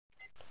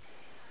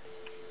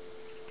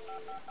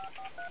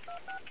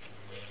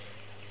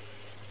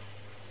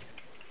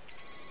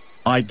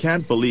I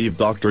can't believe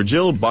Dr.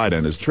 Jill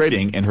Biden is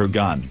trading in her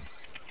gun.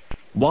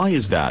 Why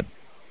is that?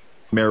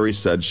 Mary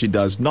said she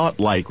does not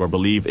like or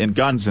believe in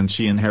guns and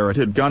she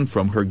inherited gun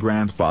from her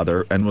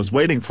grandfather and was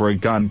waiting for a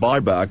gun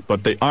buyback,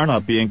 but they are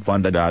not being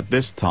funded at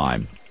this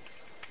time.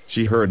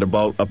 She heard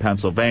about a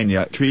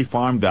Pennsylvania tree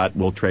farm that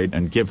will trade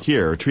and give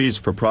here trees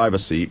for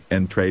privacy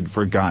and trade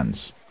for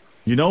guns.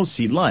 You know,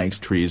 she likes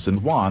trees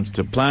and wants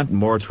to plant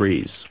more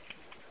trees.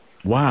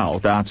 Wow,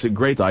 that's a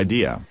great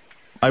idea.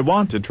 I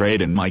want to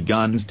trade in my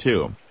guns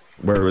too.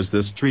 Where is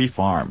this tree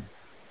farm?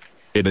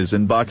 It is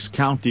in Bucks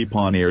County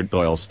near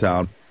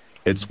Doylestown.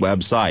 Its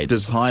website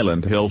is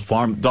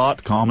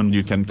highlandhillfarm.com and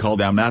you can call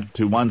them at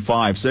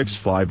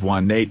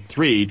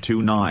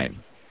 215-651-8329.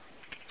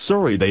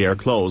 Sorry, they are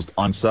closed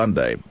on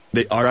Sunday.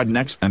 They are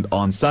rednecks and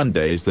on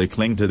Sundays they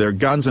cling to their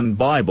guns and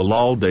Bible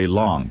all day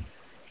long.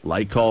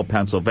 Like all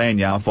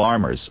Pennsylvania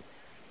farmers,